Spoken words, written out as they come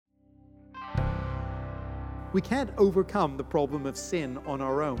We can't overcome the problem of sin on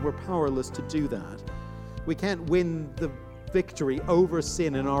our own. We're powerless to do that. We can't win the victory over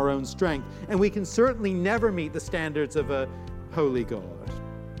sin in our own strength, and we can certainly never meet the standards of a holy God.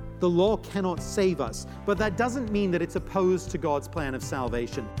 The law cannot save us, but that doesn't mean that it's opposed to God's plan of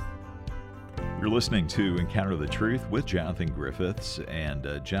salvation. You're listening to Encounter the Truth with Jonathan Griffiths.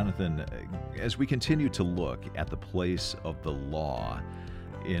 And Jonathan, as we continue to look at the place of the law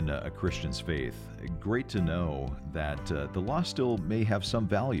in a Christian's faith, great to know that the law still may have some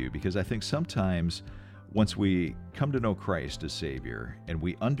value, because I think sometimes once we come to know Christ as Savior and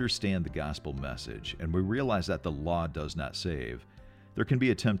we understand the gospel message and we realize that the law does not save, there can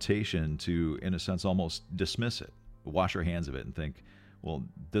be a temptation to, in a sense, almost dismiss it, wash our hands of it and think, well,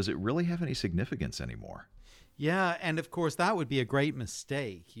 does it really have any significance anymore? Yeah, and of course that would be a great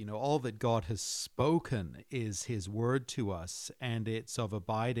mistake. You know, all that God has spoken is His word to us, and it's of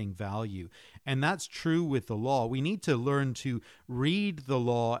abiding value. And that's true with the law. We need to learn to read the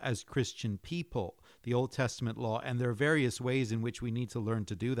law as Christian people, the Old Testament law, and there are various ways in which we need to learn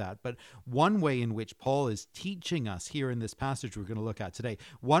to do that. But one way in which Paul is teaching us here in this passage we're going to look at today,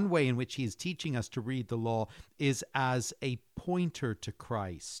 one way in which he is teaching us to read the law is as a pointer to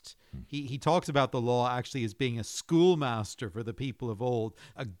Christ. He talks about the law actually as being a schoolmaster for the people of old,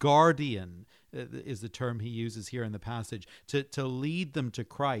 a guardian is the term he uses here in the passage, to lead them to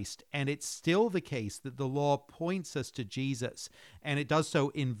Christ. And it's still the case that the law points us to Jesus, and it does so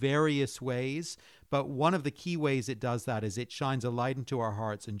in various ways. But one of the key ways it does that is it shines a light into our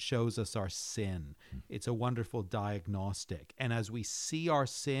hearts and shows us our sin. It's a wonderful diagnostic. And as we see our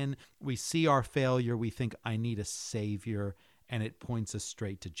sin, we see our failure, we think, I need a Savior, and it points us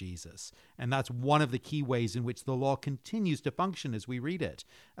straight to Jesus. And that's one of the key ways in which the law continues to function as we read it.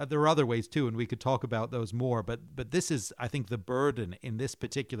 There are other ways too, and we could talk about those more, but this is, I think, the burden in this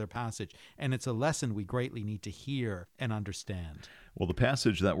particular passage, and it's a lesson we greatly need to hear and understand. Well, the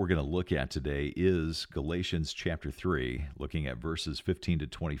passage that we're going to look at today is Galatians chapter 3, looking at verses 15 to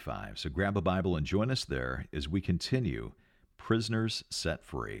 25. So grab a Bible and join us there as we continue Prisoners Set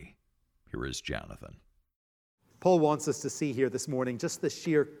Free. Here is Jonathan. Paul wants us to see here this morning just the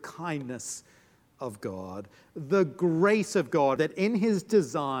sheer kindness of God, the grace of God, that in His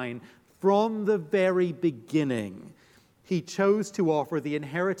design from the very beginning, He chose to offer the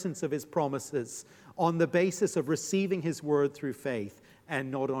inheritance of His promises on the basis of receiving His word through faith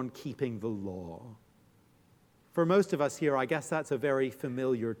and not on keeping the law. For most of us here, I guess that's a very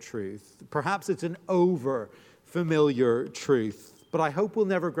familiar truth. Perhaps it's an over-familiar truth, but I hope we'll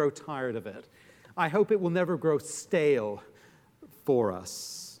never grow tired of it. I hope it will never grow stale for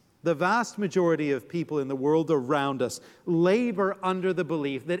us. The vast majority of people in the world around us labor under the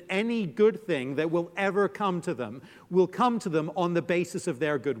belief that any good thing that will ever come to them will come to them on the basis of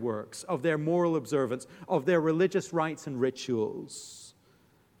their good works, of their moral observance, of their religious rites and rituals.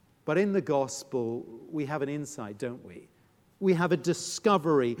 But in the gospel, we have an insight, don't we? We have a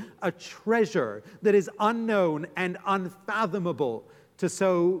discovery, a treasure that is unknown and unfathomable to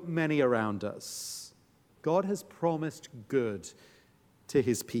so many around us. God has promised good to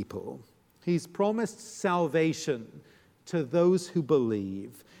His people. He's promised salvation to those who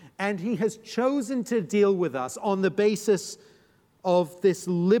believe. And He has chosen to deal with us on the basis of this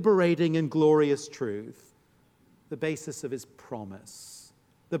liberating and glorious truth, the basis of His promise.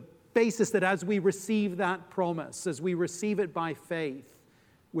 The basis that as we receive that promise, as we receive it by faith,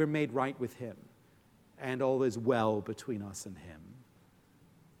 we're made right with Him, and all is well between us and Him.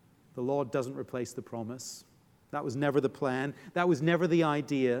 The law doesn't replace the promise. That was never the plan. That was never the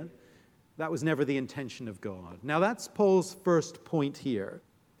idea. That was never the intention of God. Now that's Paul's first point here.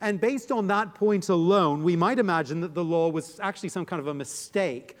 And based on that point alone, we might imagine that the law was actually some kind of a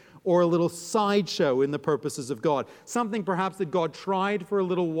mistake or a little sideshow in the purposes of God. Something perhaps that God tried for a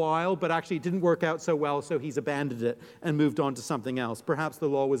little while, but actually it didn't work out so well, so He's abandoned it and moved on to something else. Perhaps the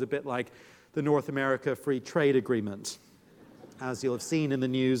law was a bit like the North America Free Trade Agreement. As you'll have seen in the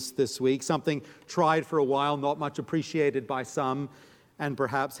news this week, something tried for a while, not much appreciated by some, and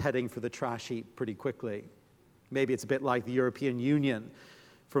perhaps heading for the trash heap pretty quickly. Maybe it's a bit like the European Union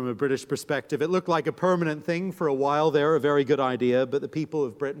from a British perspective. It looked like a permanent thing for a while there, a very good idea, but the people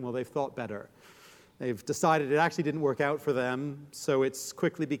of Britain, well, they've thought better. They've decided it actually didn't work out for them, so it's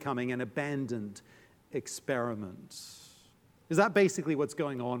quickly becoming an abandoned experiment. Is that basically what's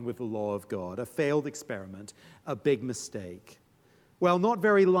going on with the law of God? A failed experiment, a big mistake. Well, not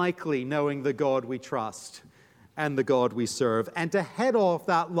very likely, knowing the God we trust and the God we serve. And to head off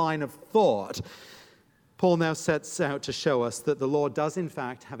that line of thought, Paul now sets out to show us that the law does in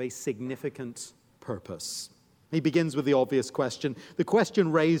fact have a significant purpose. He begins with the obvious question, the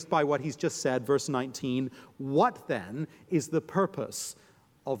question raised by what he's just said, verse 19, what then is the purpose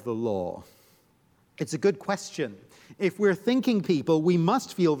of the law? It's a good question. If we're thinking people, we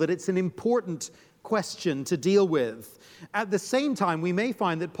must feel that it's an important question to deal with. At the same time, we may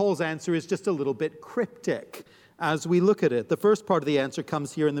find that Paul's answer is just a little bit cryptic as we look at it. The first part of the answer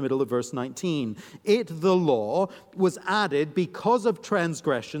comes here in the middle of verse 19. It, the law, was added because of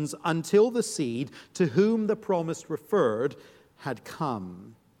transgressions until the seed to whom the promise referred had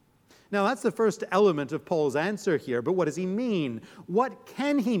come. Now, that's the first element of Paul's answer here, but what does he mean? What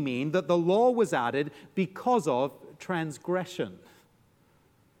can he mean that the law was added because of transgression?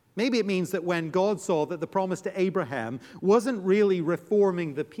 Maybe it means that when God saw that the promise to Abraham wasn't really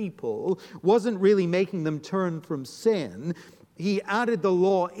reforming the people, wasn't really making them turn from sin, he added the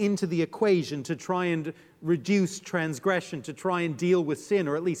law into the equation to try and reduce transgression, to try and deal with sin,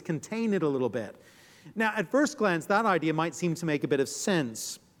 or at least contain it a little bit. Now, at first glance, that idea might seem to make a bit of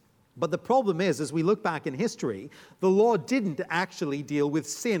sense. But the problem is, as we look back in history, the law didn't actually deal with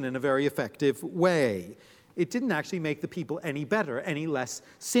sin in a very effective way. It didn't actually make the people any better, any less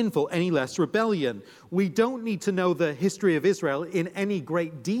sinful, any less rebellion. We don't need to know the history of Israel in any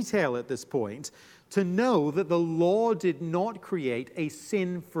great detail at this point to know that the law did not create a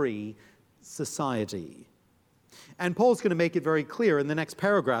sin-free society. And Paul's going to make it very clear in the next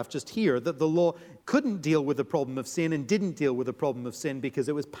paragraph just here that the law couldn't deal with the problem of sin and didn't deal with the problem of sin because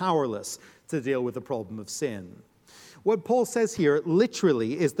it was powerless to deal with the problem of sin. What Paul says here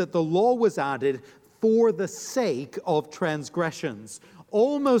literally is that the law was added for the sake of transgressions,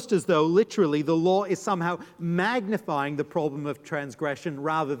 almost as though literally the law is somehow magnifying the problem of transgression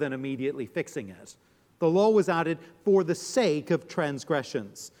rather than immediately fixing it. The law was added for the sake of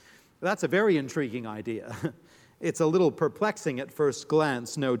transgressions. That's a very intriguing idea. It's a little perplexing at first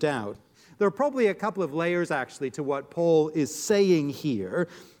glance, no doubt. There are probably a couple of layers actually to what Paul is saying here,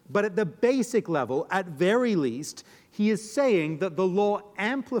 but at the basic level, at very least, he is saying that the law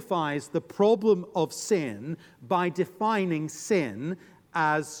amplifies the problem of sin by defining sin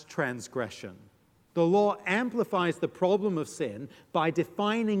as transgression. The law amplifies the problem of sin by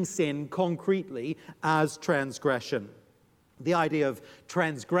defining sin concretely as transgression. The idea of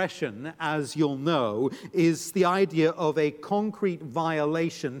transgression, as you'll know, is the idea of a concrete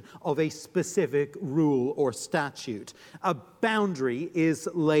violation of a specific rule or statute. A boundary is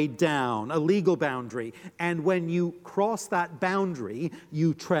laid down, a legal boundary, and when you cross that boundary,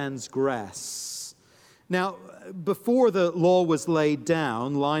 you transgress. Now, before the law was laid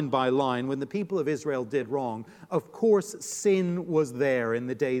down, line by line, when the people of Israel did wrong, of course, sin was there in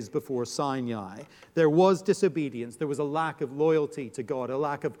the days before Sinai. There was disobedience. There was a lack of loyalty to God, a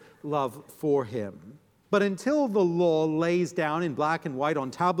lack of love for Him. But until the law lays down in black and white on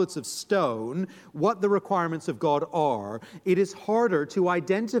tablets of stone what the requirements of God are, it is harder to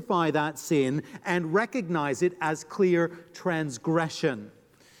identify that sin and recognize it as clear transgression.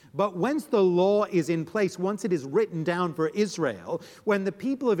 But once the law is in place, once it is written down for Israel, when the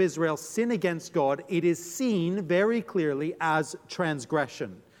people of Israel sin against God, it is seen very clearly as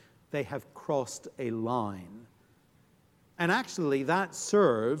transgression. They have crossed a line. And actually, that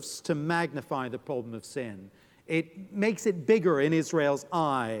serves to magnify the problem of sin. It makes it bigger in Israel's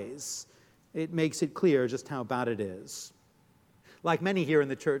eyes. It makes it clear just how bad it is. Like many here in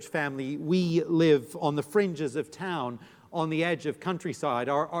the church family, we live on the fringes of town, on the edge of countryside.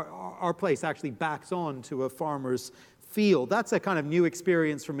 Our place actually backs on to a farmer's field. That's a kind of new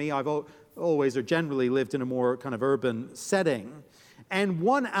experience for me. I've always or generally lived in a more kind of urban setting. And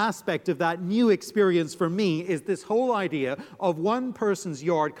one aspect of that new experience for me is this whole idea of one person's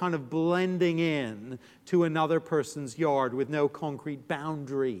yard kind of blending in to another person's yard with no concrete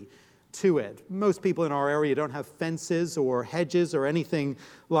boundary to it. Most people in our area don't have fences or hedges or anything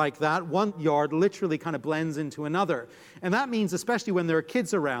like that. One yard literally kind of blends into another. And that means, especially when there are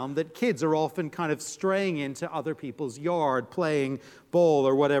kids around, that kids are often kind of straying into other people's yard, playing ball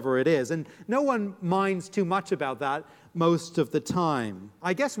or whatever it is. And no one minds too much about that most of the time.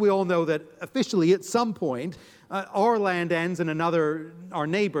 I guess we all know that officially at some point, our land ends and our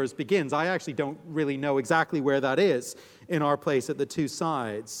neighbor's begins. I actually don't really know exactly where that is in our place at the two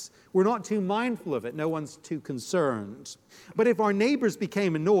sides. We're not too mindful of it. No one's too concerned. But if our neighbors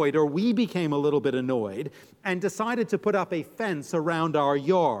became annoyed, or we became a little bit annoyed, and decided to put up a fence around our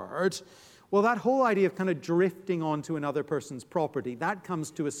yard, well, that whole idea of kind of drifting onto another person's property, that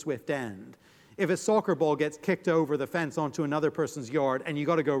comes to a swift end. If a soccer ball gets kicked over the fence onto another person's yard and you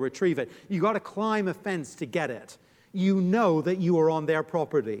got to go retrieve it, you got to climb a fence to get it. You know that you are on their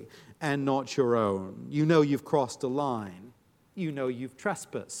property and not your own. You know you've crossed a line. You know you've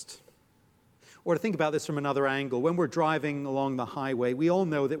trespassed. Or to think about this from another angle, when we're driving along the highway, we all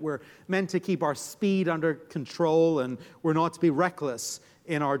know that we're meant to keep our speed under control and we're not to be reckless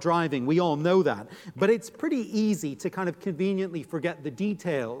in our driving. We all know that. But it's pretty easy to kind of conveniently forget the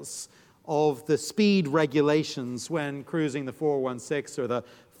details of the speed regulations when cruising the 416 or the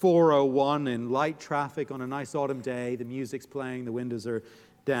 401 in light traffic on a nice autumn day. The music's playing, the windows are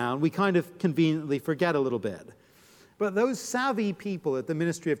down. We kind of conveniently forget a little bit. But those savvy people at the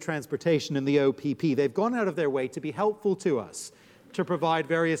Ministry of Transportation and the OPP, they've gone out of their way to be helpful to us, to provide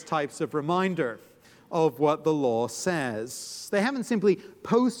various types of reminder of what the law says. They haven't simply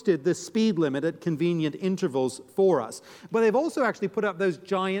posted the speed limit at convenient intervals for us, but they've also actually put up those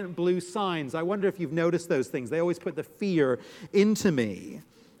giant blue signs. I wonder if you've noticed those things. They always put the fear into me.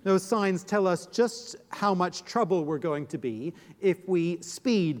 Those signs tell us just how much trouble we're going to be if we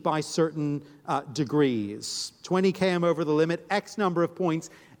speed by certain degrees. 20 km over the limit, X number of points,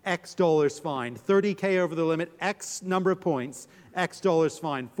 X dollars fine. 30 over the limit, X number of points, X dollars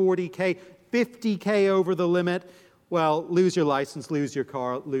fine. 40 50 over the limit, well, lose your license, lose your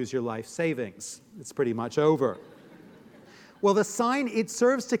car, lose your life savings. It's pretty much over. Well, the sign, it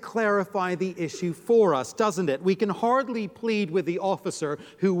serves to clarify the issue for us, doesn't it? We can hardly plead with the officer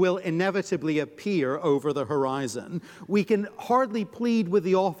who will inevitably appear over the horizon. We can hardly plead with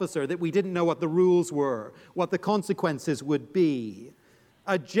the officer that we didn't know what the rules were, what the consequences would be.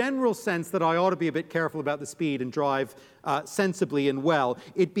 A general sense that I ought to be a bit careful about the speed and drive sensibly and well.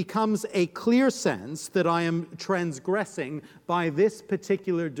 It becomes a clear sense that I am transgressing by this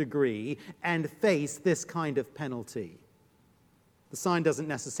particular degree and face this kind of penalty. The sign doesn't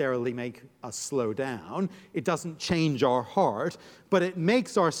necessarily make us slow down. It doesn't change our heart, but it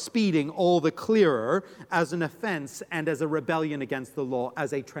makes our speeding all the clearer as an offense and as a rebellion against the law,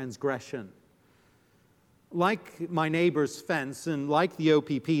 as a transgression. Like my neighbor's fence and like the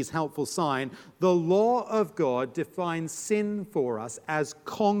OPP's helpful sign, the law of God defines sin for us as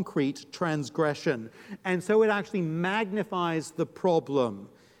concrete transgression. And so it actually magnifies the problem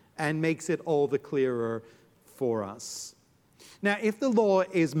and makes it all the clearer for us. Now, if the law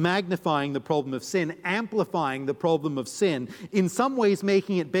is magnifying the problem of sin, amplifying the problem of sin, in some ways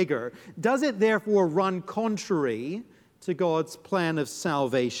making it bigger, does it therefore run contrary to God's plan of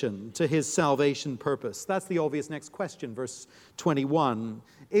salvation, to his salvation purpose? That's the obvious next question, verse 21.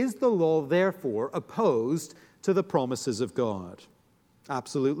 Is the law therefore opposed to the promises of God?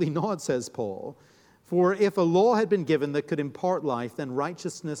 Absolutely not, says Paul. For if a law had been given that could impart life, then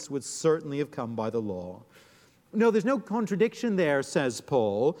righteousness would certainly have come by the law. No, there's no contradiction there, says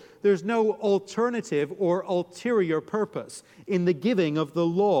Paul. There's no alternative or ulterior purpose in the giving of the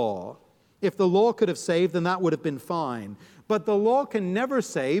law. If the law could have saved, then that would have been fine. But the law can never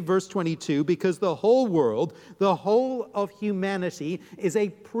save, verse 22, because the whole world, the whole of humanity, is a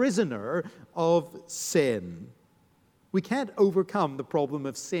prisoner of sin. We can't overcome the problem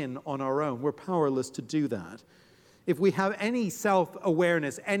of sin on our own. We're powerless to do that. If we have any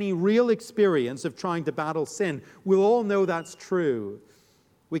self-awareness, any real experience of trying to battle sin, we'll all know that's true.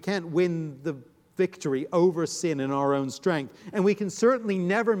 We can't win the victory over sin in our own strength, and we can certainly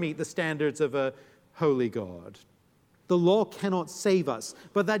never meet the standards of a holy God. The law cannot save us,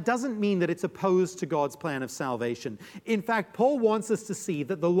 but that doesn't mean that it's opposed to God's plan of salvation. In fact, Paul wants us to see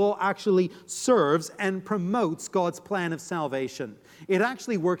that the law actually serves and promotes God's plan of salvation. It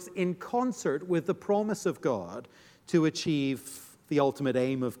actually works in concert with the promise of God to achieve the ultimate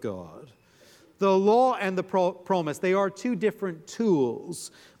aim of God. The law and the promise, they are two different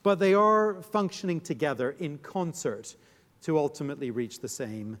tools, but they are functioning together in concert to ultimately reach the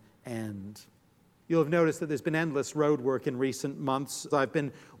same end. You'll have noticed that there's been endless road work in recent months. I've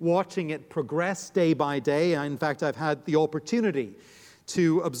been watching it progress day by day. In fact, I've had the opportunity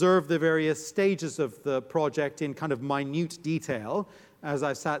to observe the various stages of the project in kind of minute detail as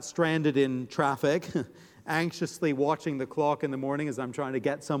I've sat stranded in traffic, anxiously watching the clock in the morning as I'm trying to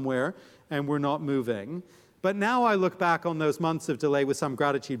get somewhere, and we're not moving. But now I look back on those months of delay with some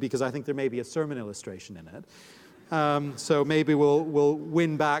gratitude because I think there may be a sermon illustration in it. So maybe we'll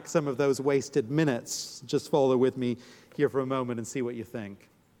win back some of those wasted minutes. Just follow with me here for a moment and see what you think.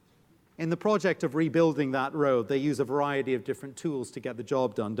 In the project of rebuilding that road, they use a variety of different tools to get the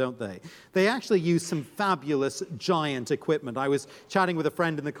job done, don't they? They actually use some fabulous giant equipment. I was chatting with a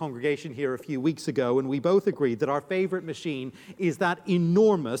friend in the congregation here a few weeks ago, and we both agreed that our favorite machine is that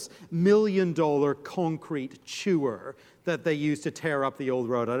enormous $1 million concrete chewer that they use to tear up the old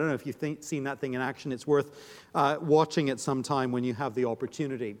road. I don't know if you've seen that thing in action. It's worth watching it sometime when you have the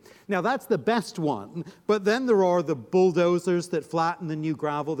opportunity. Now, that's the best one, but then there are the bulldozers that flatten the new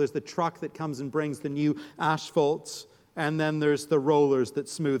gravel. There's the truck that comes and brings the new asphalt And then there's the rollers that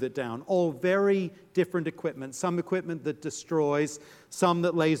smooth it down. All very different equipment. Some equipment that destroys, some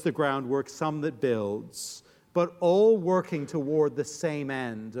that lays the groundwork, some that builds. But all working toward the same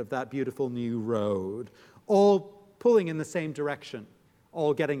end of that beautiful new road. All pulling in the same direction.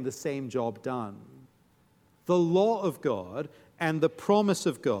 All getting the same job done. The law of God and the promise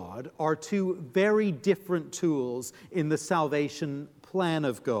of God are two very different tools in the salvation plan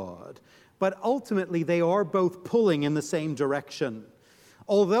of God. But ultimately, they are both pulling in the same direction.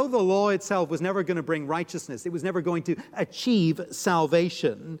 Although the law itself was never going to bring righteousness, it was never going to achieve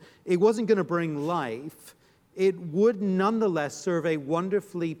salvation, it wasn't going to bring life, it would nonetheless serve a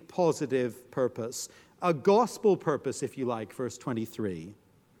wonderfully positive purpose, a gospel purpose, if you like, verse 23.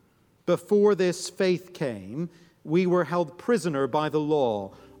 Before this faith came, we were held prisoner by the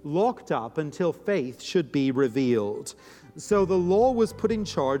law, locked up until faith should be revealed. So the law was put in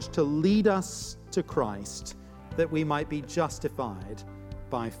charge to lead us to Christ, that we might be justified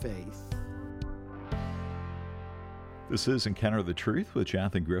by faith. This is Encounter the Truth with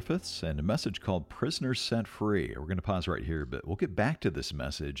Jonathan Griffiths and a message called Prisoners Set Free. We're going to pause right here, but we'll get back to this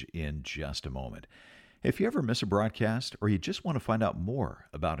message in just a moment. If you ever miss a broadcast or you just want to find out more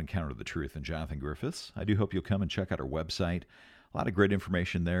about Encounter the Truth and Jonathan Griffiths, I do hope you'll come and check out our website. A lot of great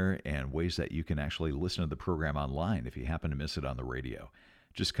information there and ways that you can actually listen to the program online if you happen to miss it on the radio.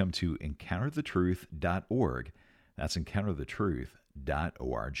 Just come to encounterthetruth.org. That's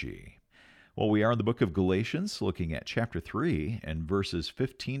encounterthetruth.org. Well, we are in the book of Galatians, looking at chapter 3 and verses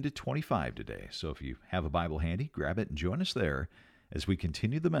 15 to 25 today. So if you have a Bible handy, grab it and join us there as we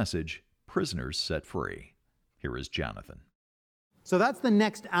continue the message, Prisoners Set Free. Here is Jonathan. So that's the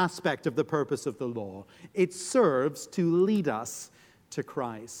next aspect of the purpose of the law. It serves to lead us to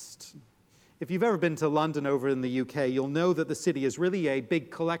Christ. If you've ever been to London over in the UK, you'll know that the city is really a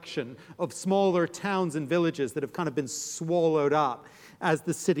big collection of smaller towns and villages that have kind of been swallowed up as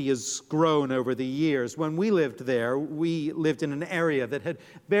the city has grown over the years. When we lived there, we lived in an area that had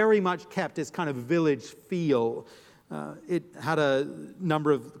very much kept its kind of village feel. It had a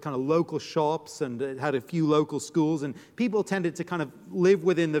number of kind of local shops and it had a few local schools, and people tended to kind of live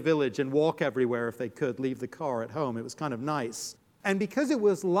within the village and walk everywhere if they could, leave the car at home. It was kind of nice. And because it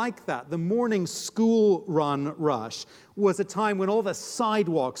was like that, the morning school run rush was a time when all the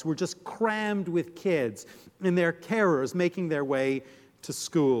sidewalks were just crammed with kids and their carers making their way to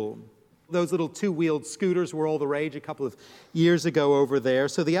school. Those little two-wheeled scooters were all the rage a couple of years ago over there.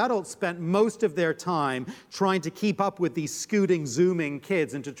 So the adults spent most of their time trying to keep up with these scooting, zooming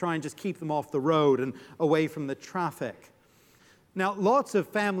kids and to try and just keep them off the road and away from the traffic. Now, lots of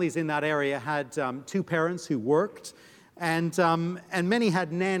families in that area had two parents who worked, and many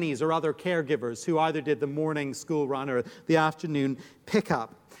had nannies or other caregivers who either did the morning school run or the afternoon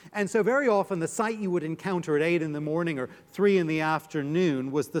pickup. And so very often the sight you would encounter at 8 in the morning or 3 in the afternoon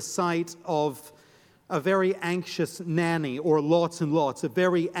was the sight of a very anxious nanny, or lots and lots of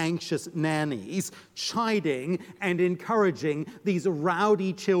very anxious nannies chiding and encouraging these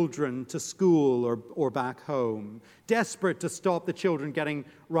rowdy children to school or back home, desperate to stop the children getting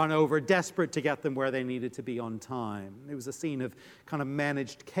run over, desperate to get them where they needed to be on time. It was a scene of kind of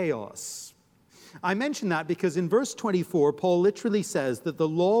managed chaos. I mention that because in verse 24, Paul literally says that the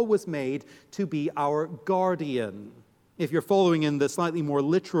law was made to be our guardian. If you're following in the slightly more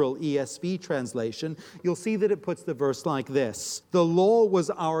literal ESV translation, you'll see that it puts the verse like this: the law was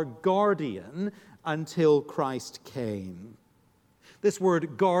our guardian until Christ came. This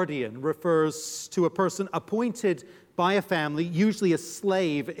word guardian refers to a person appointed by a family, usually a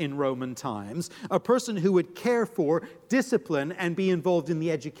slave in Roman times, a person who would care for, discipline, and be involved in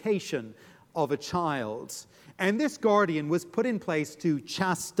the education of a child. And this guardian was put in place to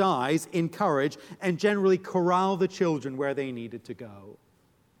chastise, encourage, and generally corral the children where they needed to go.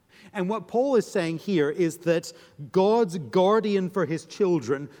 And what Paul is saying here is that God's guardian for his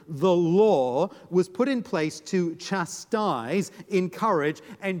children, the law, was put in place to chastise, encourage,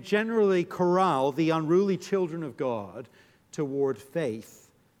 and generally corral the unruly children of God toward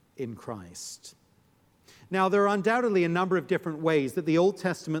faith in Christ. Now, there are undoubtedly a number of different ways that the Old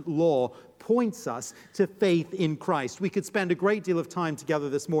Testament law points us to faith in Christ. We could spend a great deal of time together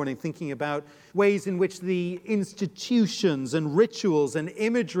this morning thinking about ways in which the institutions and rituals and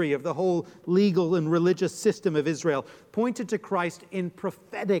imagery of the whole legal and religious system of Israel pointed to Christ in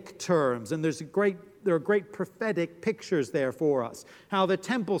prophetic terms. And there are great prophetic pictures there for us. How the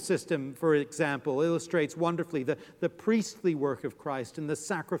temple system, for example, illustrates wonderfully the priestly work of Christ and the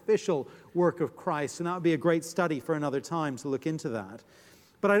sacrificial work of Christ. And that would be a great study for another time to look into that.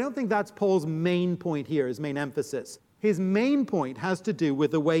 But I don't think that's Paul's main point here, his main emphasis. His main point has to do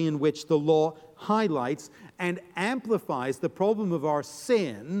with the way in which the law highlights and amplifies the problem of our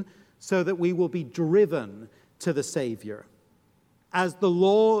sin so that we will be driven to the Savior. As the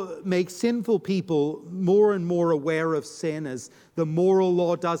law makes sinful people more and more aware of sin, as the moral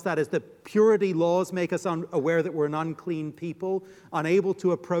law does that, as the purity laws make us aware that we're an unclean people, unable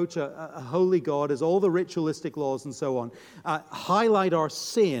to approach a holy God, as all the ritualistic laws and so on highlight our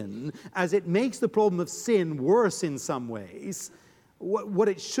sin, as it makes the problem of sin worse in some ways, what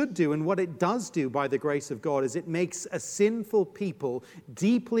it should do and what it does do by the grace of God is it makes a sinful people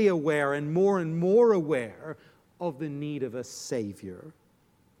deeply aware and more aware of the need of a Savior.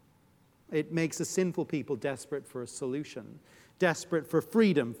 It makes a sinful people desperate for a solution, desperate for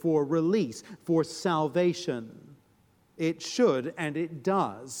freedom, for release, for salvation. It should, and it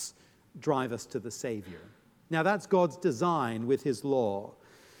does, drive us to the Savior. Now, that's God's design with His law.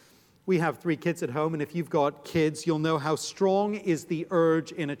 We have 3 kids at home, and if you've got kids, you'll know how strong is the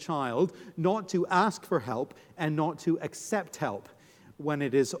urge in a child not to ask for help and not to accept help when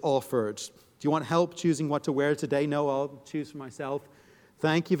it is offered. Do you want help choosing what to wear today? No, I'll choose for myself.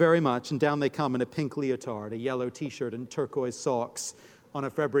 Thank you very much. And down they come in a pink leotard, a yellow t-shirt, and turquoise socks on a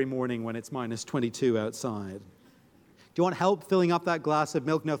February morning when it's minus 22 outside. Do you want help filling up that glass of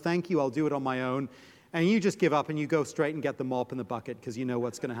milk? No, thank you. I'll do it on my own. And you just give up and you go straight and get the mop and the bucket because you know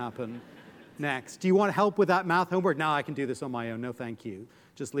what's going to happen next. Do you want help with that math homework? No, I can do this on my own. No, thank you.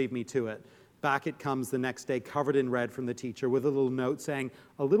 Just leave me to it. Back it comes the next day, covered in red from the teacher with a little note saying,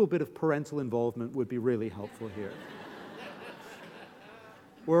 a little bit of parental involvement would be really helpful here.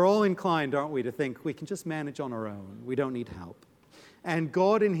 We're all inclined, aren't we, to think we can just manage on our own. We don't need help. And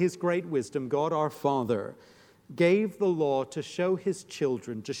God, in His great wisdom, God our Father, gave the law to show His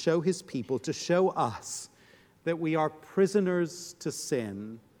children, to show His people, to show us that we are prisoners to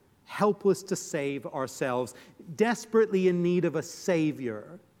sin, helpless to save ourselves, desperately in need of a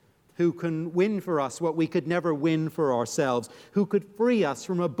Savior who can win for us what we could never win for ourselves, who could free us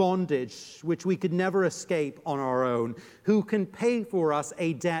from a bondage which we could never escape on our own, who can pay for us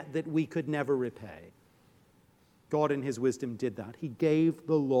a debt that we could never repay. God in His wisdom did that. He gave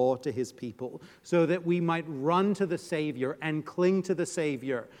the law to His people so that we might run to the Savior and cling to the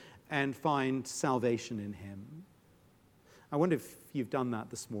Savior and find salvation in Him. I wonder if you've done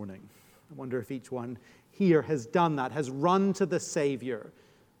that this morning. I wonder if each one here has done that, has run to the Savior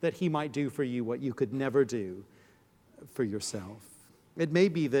that He might do for you what you could never do for yourself. It may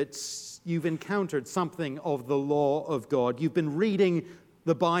be that you've encountered something of the law of God. You've been reading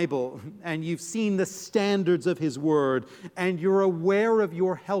the Bible and you've seen the standards of His Word and you're aware of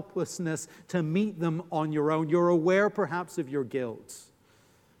your helplessness to meet them on your own. You're aware perhaps of your guilt.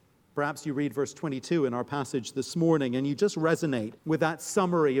 Perhaps you read verse 22 in our passage this morning and you just resonate with that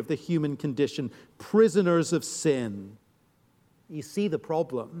summary of the human condition, prisoners of sin. You see the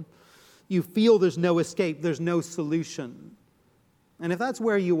problem. You feel there's no escape, there's no solution. And if that's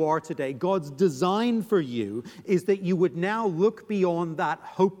where you are today, God's design for you is that you would now look beyond that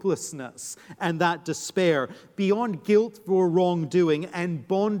hopelessness and that despair, beyond guilt for wrongdoing and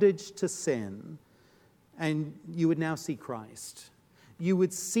bondage to sin. And you would now see Christ. You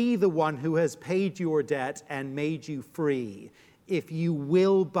would see the one who has paid your debt and made you free, if you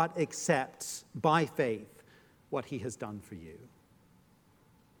will but accept by faith what He has done for you.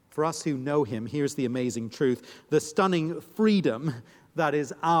 For us who know Him, here's the amazing truth, the stunning freedom that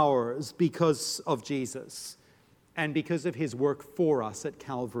is ours because of Jesus and because of His work for us at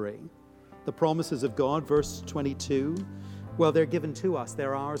Calvary. The promises of God, verse 22, well, they're given to us.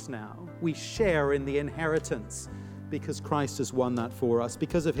 They're ours now. We share in the inheritance because Christ has won that for us.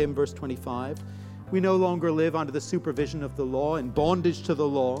 Because of Him, verse 25, we no longer live under the supervision of the law, in bondage to the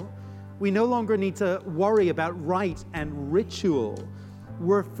law. We no longer need to worry about rite and ritual.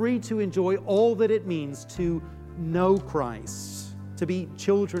 We're free to enjoy all that it means to know Christ, to be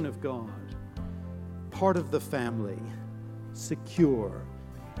children of God, part of the family, secure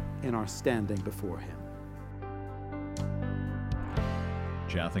in our standing before Him.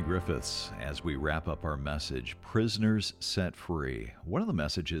 Jonathan Griffiths, as we wrap up our message, Prisoners Set Free. One of the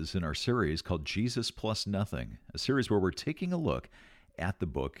messages in our series called Jesus Plus Nothing, a series where we're taking a look at the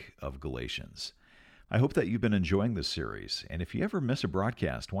book of Galatians. I hope that you've been enjoying this series, and if you ever miss a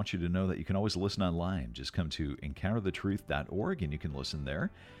broadcast, I want you to know that you can always listen online. Just come to encounterthetruth.org and you can listen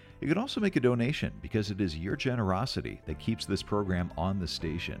there. You can also make a donation because it is your generosity that keeps this program on the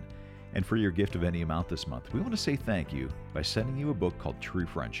station. And for your gift of any amount this month, we want to say thank you by sending you a book called True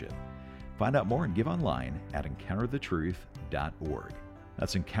Friendship. Find out more and give online at encounterthetruth.org.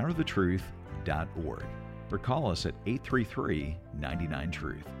 That's encounterthetruth.org. Or call us at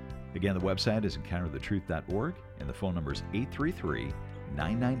 833-99-TRUTH. Again, the website is encounterthetruth.org, and the phone number is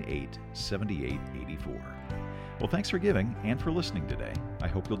 833-998-7884. Well, thanks for giving and for listening today. I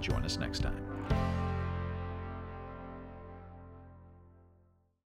hope you'll join us next time.